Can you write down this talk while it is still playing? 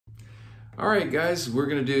All right, guys, we're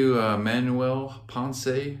going to do Manuel Ponce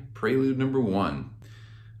Prelude number 1.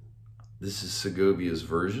 This is Segovia's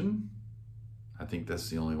version. I think that's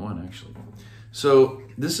the only one, actually. So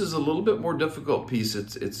this is a little bit more difficult piece.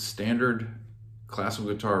 It's standard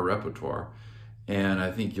classical guitar repertoire, and I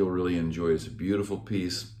think you'll really enjoy it. It's a beautiful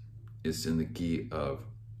piece. It's in the key of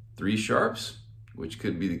 3 sharps, which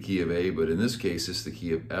could be the key of A, but in this case, it's the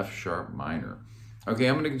key of F sharp minor. Okay,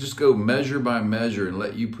 I'm going to just go measure by measure and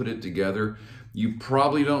let you put it together. You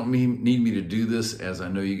probably don't need me to do this, as I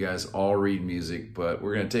know you guys all read music, but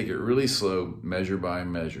we're going to take it really slow, measure by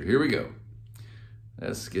measure. Here we go.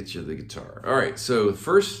 Let's get you the guitar. All right, so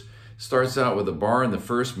first starts out with a bar in the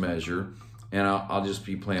first measure, and I'll just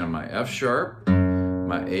be playing on my F sharp,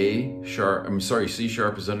 my A sharp, C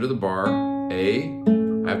sharp is under the bar, A,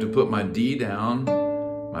 I have to put my D down,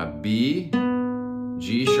 my B,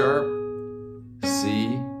 G sharp,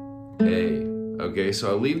 C, A. Okay, so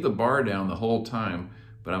I leave the bar down the whole time,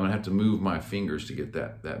 but I'm gonna have to move my fingers to get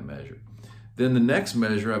that measure. Then the next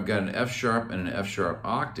measure, I've got an F sharp and an F sharp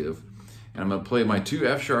octave, and I'm gonna play my 2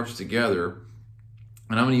 F sharps together,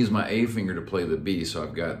 and I'm gonna use my A finger to play the B. So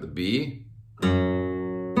I've got the B,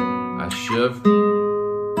 I shift,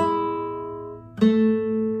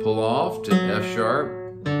 pull off to F sharp,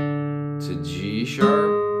 to G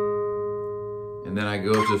sharp, and then I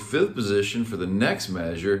go to 5th position for the next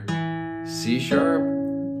measure, C sharp,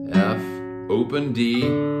 F, open D,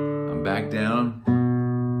 I'm back down,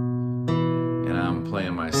 and I'm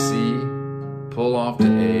playing my C, pull off to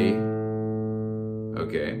A.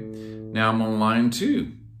 Okay, now I'm on line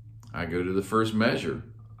 2. I go to the first measure.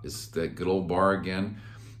 It's that good old bar again.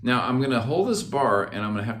 Now I'm gonna hold this bar and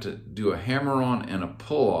I'm gonna have to do a hammer on and a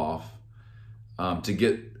pull off to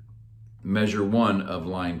get measure 1 of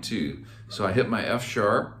line 2. So I hit my F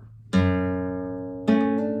sharp, let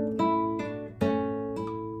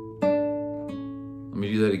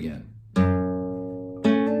me do that again.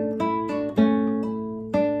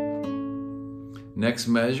 Next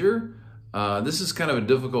measure, this is kind of a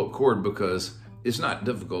difficult chord because it's not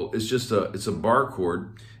difficult, it's just it's a bar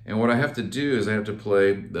chord. And what I have to do is I have to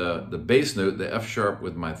play the bass note, the F sharp,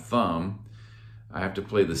 with my thumb. I have to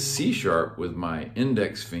play the C sharp with my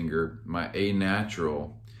index finger, my A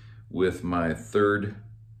natural with my third,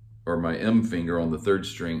 or my M finger on the 3rd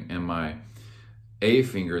string, and my A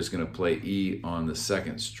finger is going to play E on the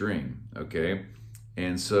 2nd string, okay?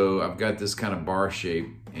 And so I've got this kind of bar shape,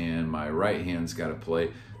 and my right hand's got to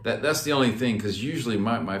play. That's the only thing, because usually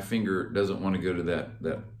my finger doesn't want to go to that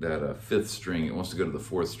 5th string. It wants to go to the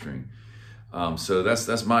 4th string. So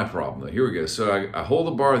that's my problem. Here we go. So I hold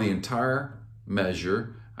the bar the entire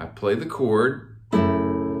measure. I play the chord,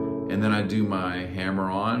 and then I do my hammer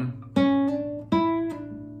on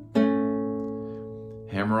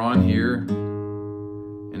here,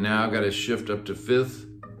 and now I've got to shift up to 5th.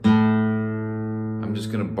 I'm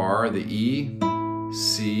just going to bar the E,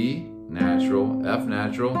 C natural, F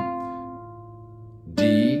natural,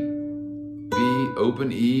 D, B,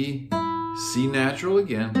 open E, C natural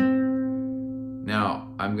again.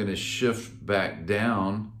 Now I'm going to shift back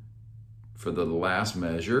down for the last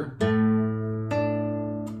measure.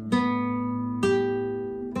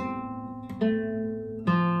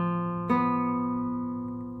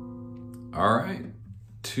 All right,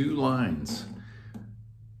 2 lines.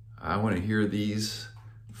 I want to hear these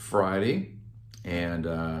Friday, and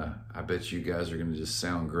I bet you guys are going to just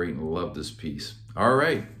sound great and love this piece. All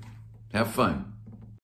right, have fun.